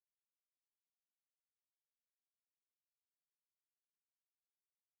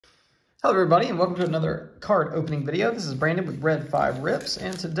Hello everybody and welcome to another card opening video. This is Brandon with Red 5 Rips,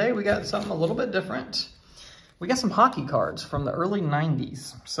 and today we got something a little bit different. We got some hockey cards from the early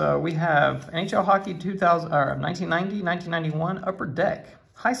 90s. So we have NHL Hockey 1990, 1991 Upper Deck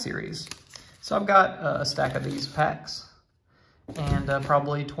High Series. So I've got a stack of these packs and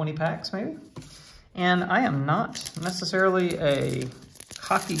probably 20 packs maybe. And I am not necessarily a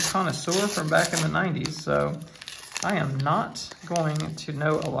hockey connoisseur from back in the 90s, so I am not going to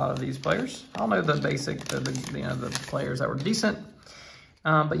know a lot of these players. I'll know the basic, the players that were decent.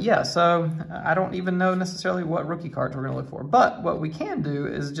 But yeah, so I don't even know necessarily what rookie cards we're going to look for. But what we can do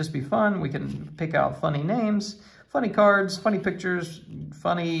is just be fun. We can pick out funny names, funny cards, funny pictures,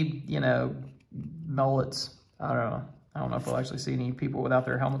 funny, mullets. I don't know if we'll actually see any people without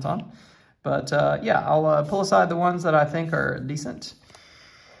their helmets on. But yeah, I'll pull aside the ones that I think are decent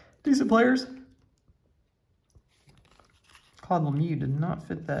players. Claude Lemieux did not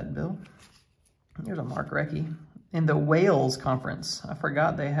fit that bill. Here's a Mark Recchi. In the Wales Conference, I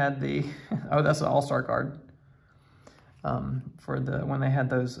forgot they had the, oh, that's an all-star card. For when they had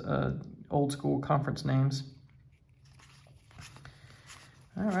those old school conference names.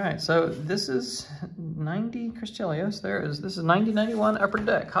 All right, so this is 90 Chris Chelios. This is 90-91 Upper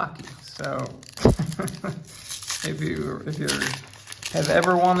Deck Hockey. So if you have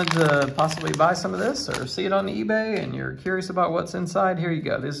ever wanted to possibly buy some of this or see it on eBay and you're curious about what's inside, here you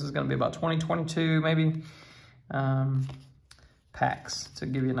go. This is going to be about 2022 maybe packs to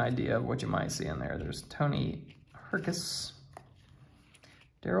give you an idea of what you might see in there. There's Tony Herkus,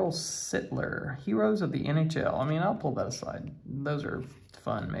 Daryl Sittler, Heroes of the NHL. I mean, I'll pull that aside. Those are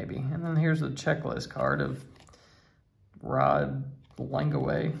fun maybe. And then here's the checklist card of Rod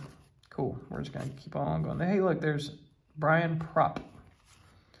Langaway. Cool. We're just going to keep on going. Hey, look, there's Brian Propp.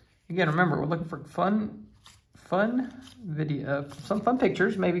 Again, remember, we're looking for fun video, some fun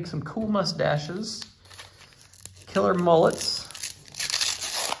pictures, maybe some cool mustaches, killer mullets,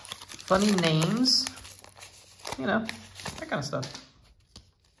 funny names, that kind of stuff.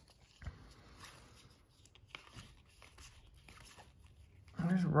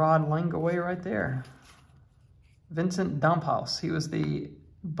 There's Rod Langaway right there. Vincent Damphaus, he was the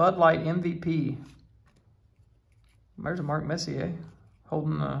Bud Light MVP. There's a Mark Messier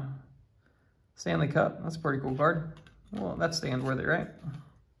holding the Stanley Cup. That's a pretty cool card. Well, that's stand worthy, right?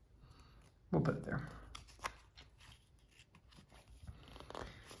 We'll put it there.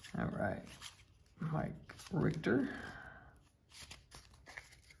 All right. Mike Richter.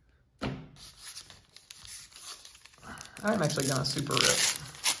 I'm actually going to super rip.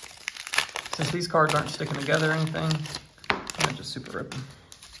 Since these cards aren't sticking together or anything, I'm going to just super rip them.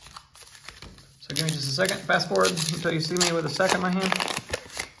 So give me just a second. Fast forward until you see me with a stack in my hand.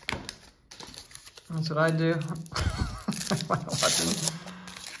 That's what I do while watching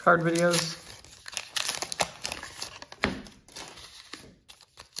card videos.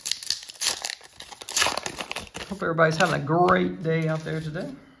 Hope everybody's having a great day out there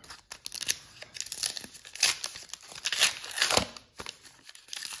today.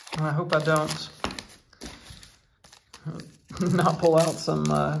 And I hope I don't not pull out some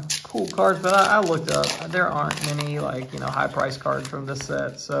cool cards, but I looked up. There aren't many high price cards from this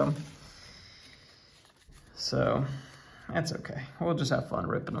set, so that's okay. We'll just have fun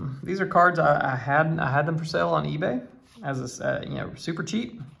ripping them. These are cards I had them for sale on eBay as a super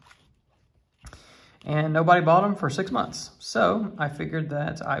cheap, and nobody bought them for 6 months. So I figured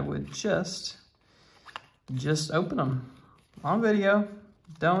that I would just open them on video.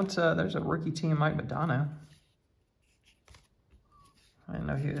 There's a rookie team, Mike Modano. I didn't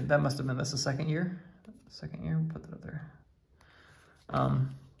know that must have been this the second year. We'll put that up there.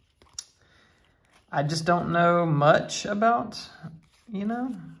 I just don't know much about,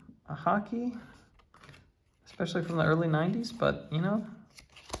 hockey, especially from the early 90s, but, we're going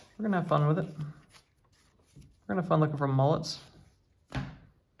to have fun with it. We're going to have fun looking for mullets.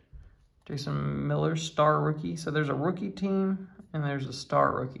 Jason Miller, star rookie. So there's a rookie team and there's a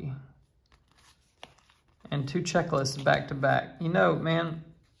star rookie. And 2 checklists back to back. Man,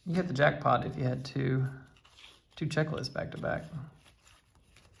 you hit the jackpot if you had two checklists back to back.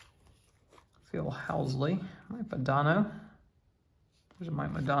 Phil Housley, Mike Modano. There's a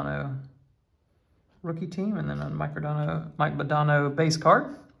Mike Modano rookie team, and then a Mike Modano base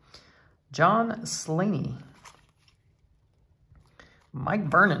card. John Slaney.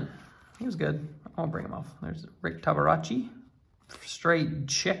 Mike Vernon. He was good. I'll bring him off. There's Rick Tabaracci. Straight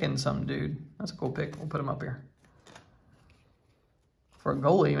checking some dude. That's a cool pick. We'll put him up here. For a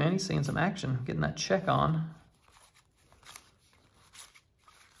goalie, man, he's seeing some action. Getting that check on.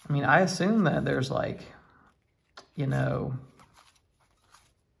 I mean, I assume that there's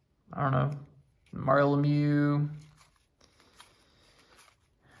I don't know, Mario Lemieux.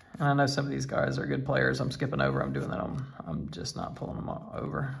 And I know some of these guys are good players. I'm skipping over. I'm doing that. I'm just not pulling them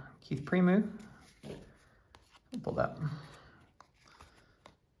over. Keith Primeau. Pull that.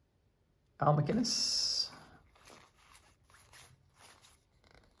 Al McInnes.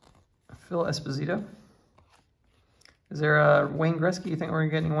 Phil Esposito. Is there a Wayne Gretzky? You think we're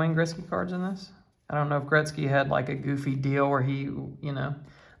getting Wayne Gretzky cards in this? I don't know if Gretzky had like a goofy deal where he, you know,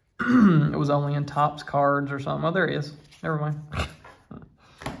 it was only in Topps cards or something. Oh, there he is. Never mind.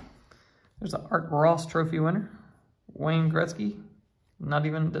 There's an Art Ross Trophy winner. Wayne Gretzky.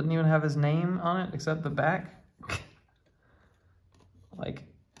 Doesn't even have his name on it except the back. Like,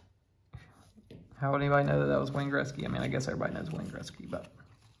 how would anybody know that that was Wayne Gretzky? I mean, I guess everybody knows Wayne Gretzky, but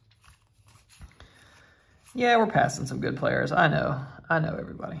yeah, we're passing some good players. I know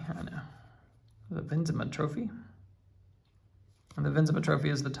everybody. I know. The Venzema Trophy. And the Venzema Trophy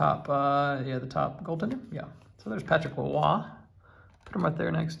is the top, the top goaltender. Yeah. So there's Patrick Lavoie. Put him right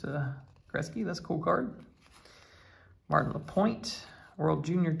there next to Gretzky. That's a cool card. Martin Lapointe, World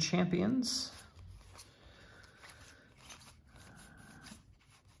Junior Champions.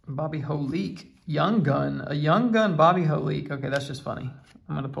 Bobby Holik, Young Gun. A Young Gun Bobby Holik. Okay, that's just funny.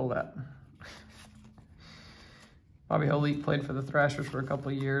 I'm going to pull that. Bobby Holik played for the Thrashers for a couple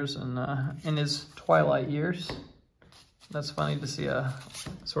of years, and in his twilight years. That's funny to see a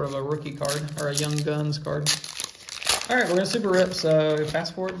sort of a rookie card, or a Young Guns card. All right, we're going to super rip, so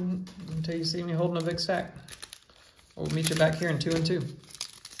fast forward until you see me holding a big stack. We'll meet you back here in 2 and 2.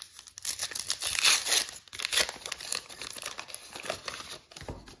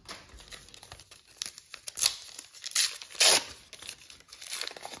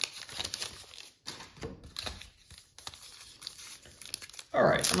 All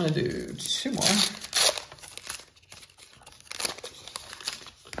right, I'm going to do 2 more.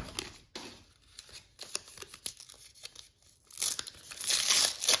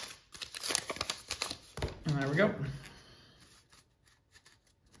 And there we go.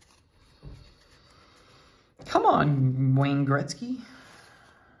 Come on, Wayne Gretzky.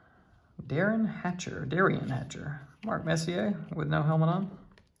 Darian Hatcher. Mark Messier with no helmet on.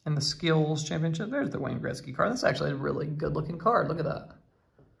 And the Skills Championship. There's the Wayne Gretzky card. That's actually a really good looking card. Look at that.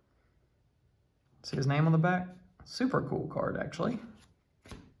 See his name on the back? Super cool card, actually.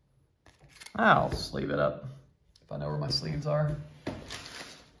 I'll sleeve it up if I know where my sleeves are.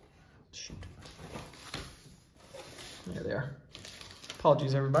 Shoot. There they are.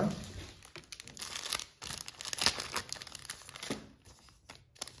 Apologies, everybody.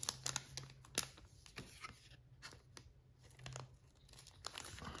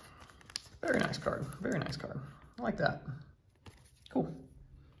 Very nice card. Very nice card. I like that. Cool.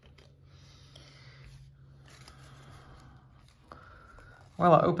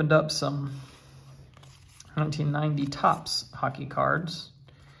 Well, I opened up some 1990 Topps hockey cards,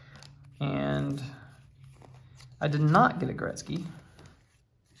 and I did not get a Gretzky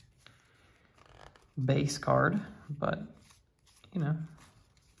base card, but, you know,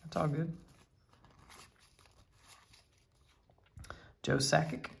 that's all good. Joe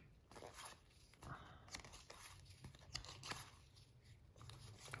Sakic.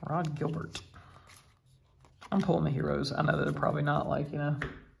 Rod Gilbert. I'm pulling the heroes. I know that they're probably not like, you know.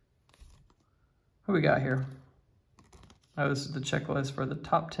 Who we got here? Oh, this is the checklist for the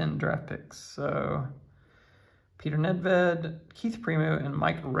top 10 draft picks. So, Peter Nedved, Keith Primeau, and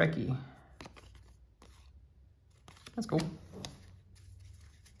Mike Recchi. That's cool.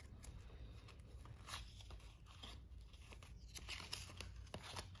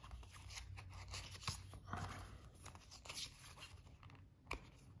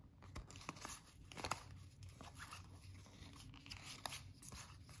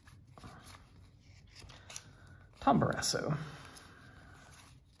 Tom Barrasso.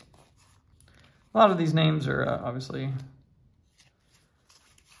 A lot of these names are obviously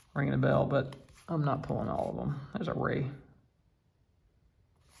ringing a bell, but I'm not pulling all of them. There's a Ray.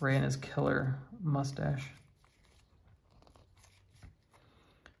 Ray and his killer mustache.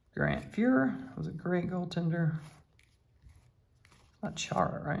 Grant Fuhrer was a great goaltender. Not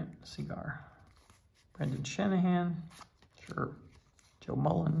Chara, right? Cigar. Brendan Shanahan. Sure. Joe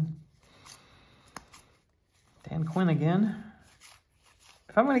Mullen. Dan Quinn again.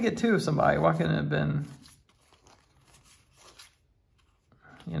 If I'm going to get 2 of somebody, why couldn't it have been,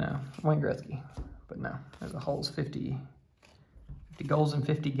 you know, Wayne Gretzky? But no, there's a Hulls 50 goals in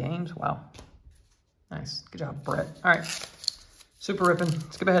 50 games. Wow. Nice. Good job, Brett. All right. Super ripping.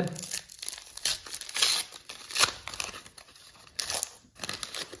 Skip ahead.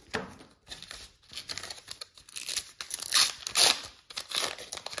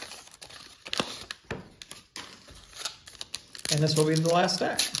 And this will be the last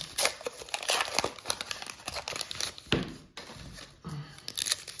stack.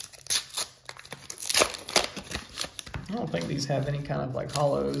 I don't think these have any kind of like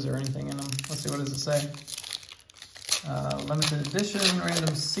hollows or anything in them. Let's see, what does it say? Limited edition,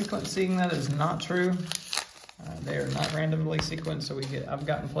 random sequencing. That is not true. They are not randomly sequenced, so I've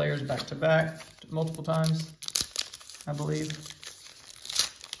gotten players back to back multiple times, I believe.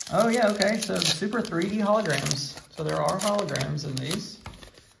 Oh yeah, okay, so super 3D holograms. So there are holograms in these.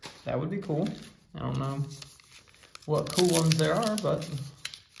 That would be cool. I don't know what cool ones there are, but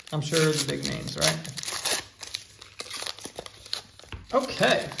I'm sure the big names, right?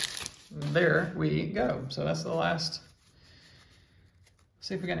 Okay, there we go. So that's the last. Let's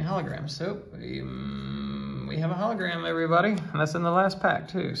see if we got any holograms. So we have a hologram, everybody, and that's in the last pack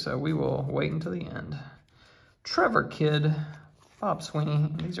too. So we will wait until the end. Trevor Kidd, Bob Sweeney.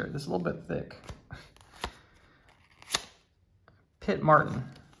 These are just a little bit thick. Pitt Martin,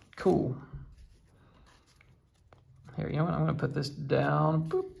 cool. Here, you know what? I'm gonna put this down,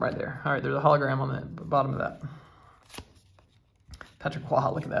 boop, right there. All right, there's a hologram on the bottom of that. Patrick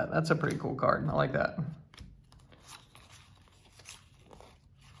Waugh, look at that. That's a pretty cool card. I like that.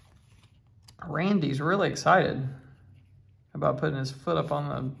 Randy's really excited about putting his foot up on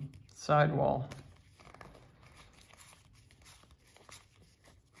the sidewall.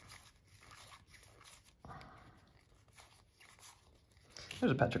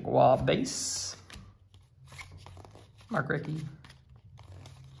 There's a Patrick Waugh base. Mark Recchi.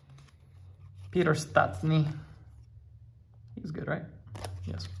 Peter Stastny. He was good, right?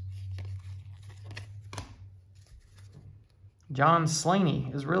 Yes. John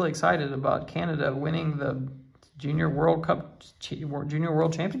Slaney is really excited about Canada winning the Junior World Cup, Junior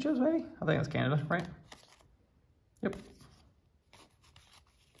World Championships, maybe? I think that's Canada, right? Yep.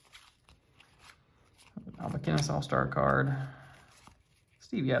 Al McInnes All-Star card.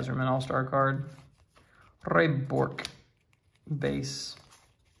 Steve Yzerman All-Star card. Ray Bork base.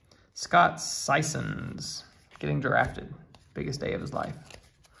 Scott Sissons getting drafted. Biggest day of his life.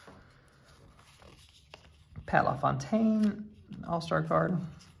 Pat LaFontaine All-Star card.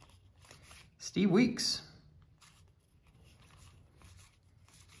 Steve Weeks.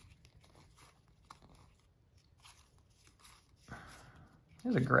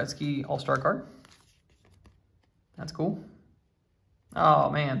 Here's a Gretzky All-Star card. That's cool. Oh,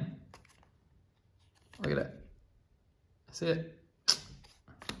 man. Look at that. See it?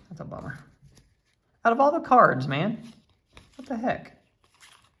 That's a bummer. Out of all the cards, man. What the heck?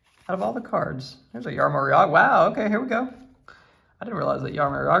 Out of all the cards. There's a Jaromir Jagr. Wow, okay, here we go. I didn't realize that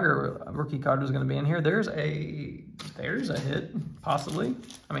Jaromir Jagr rookie card was going to be in here. There's a hit, possibly.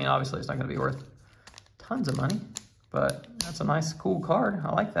 I mean, obviously it's not going to be worth tons of money, but that's a nice, cool card.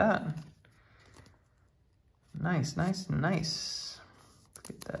 I like that. Nice, nice, nice.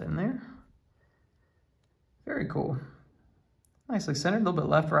 Get that in there. Very cool. Nicely centered, a little bit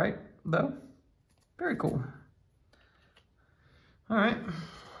left, right, though. Very cool. All right.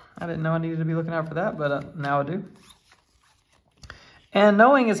 I didn't know I needed to be looking out for that, but now I do. And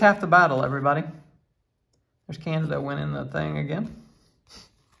knowing is half the battle, everybody. There's Canada winning the thing again.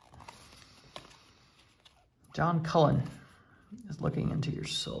 John Cullen is looking into your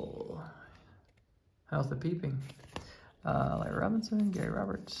soul. How's the peeping? Larry Robinson, Gary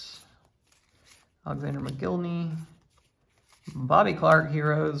Roberts, Alexander McGillney, Bobby Clark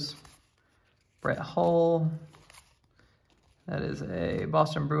Heroes, Brett Hull. That is a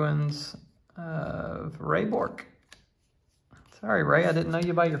Boston Bruins of Ray Bork. Sorry, Ray, I didn't know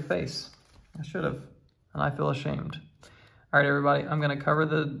you by your face. I should have, and I feel ashamed. All right, everybody, I'm gonna cover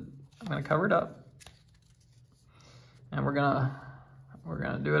it up, and we're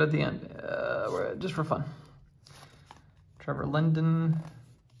gonna do it at the end, just for fun. Trevor Linden,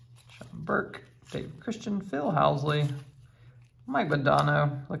 Sean Burke, Dave Christian, Phil Housley, Mike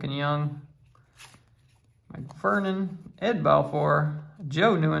Badano, looking young, Mike Vernon, Ed Balfour,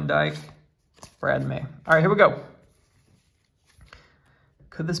 Joe Nieuwendyk, Brad May. All right, here we go.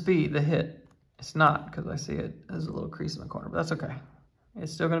 Could this be the hit? It's not, because I see it as a little crease in the corner, but that's okay.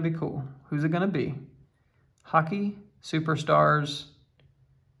 It's still going to be cool. Who's it going to be? Hockey Superstars.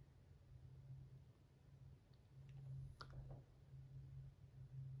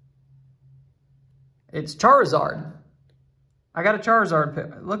 It's Charizard. I got a Charizard pick.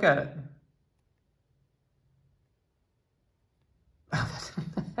 Look at it.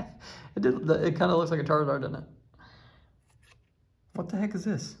 It kind of looks like a Charizard, doesn't it? What the heck is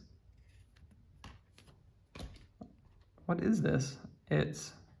this? What is this?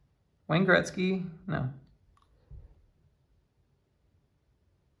 It's Wayne Gretzky. No.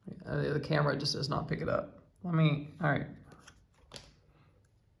 The camera just does not pick it up. All right.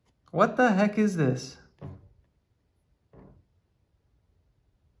 What the heck is this?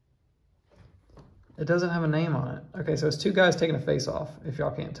 It doesn't have a name on it. Okay, so it's two guys taking a face off, if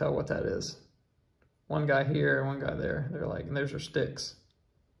y'all can't tell what that is. One guy here, one guy there. They're like, and there's their sticks.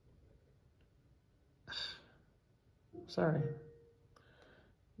 Sorry.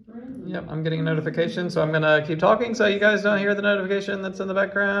 Yep, I'm getting a notification, so I'm gonna keep talking so you guys don't hear the notification that's in the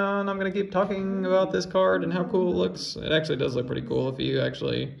background. I'm gonna keep talking about this card and how cool it looks. It actually does look pretty cool if you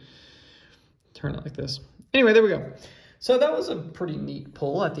actually turn it like this. Anyway, there we go. So that was a pretty neat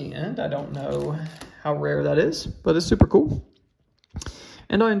pull at the end. I don't know how rare that is, but it's super cool.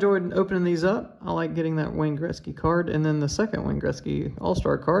 And I enjoyed opening these up. I like getting that Wayne Gretzky card, and then the second Wayne Gretzky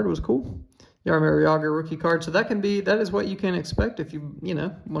All-Star card was cool. Jaromir Jagr rookie card. So that is what you can expect if you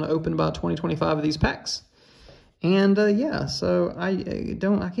want to open about 20-25 of these packs. And yeah, so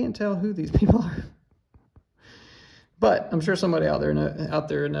I can't tell who these people are. But I'm sure somebody out there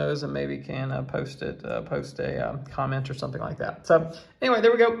knows and maybe can post a comment or something like that. So anyway,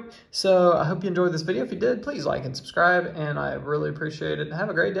 there we go. So I hope you enjoyed this video. If you did, please like and subscribe, and I really appreciate it. Have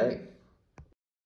a great day.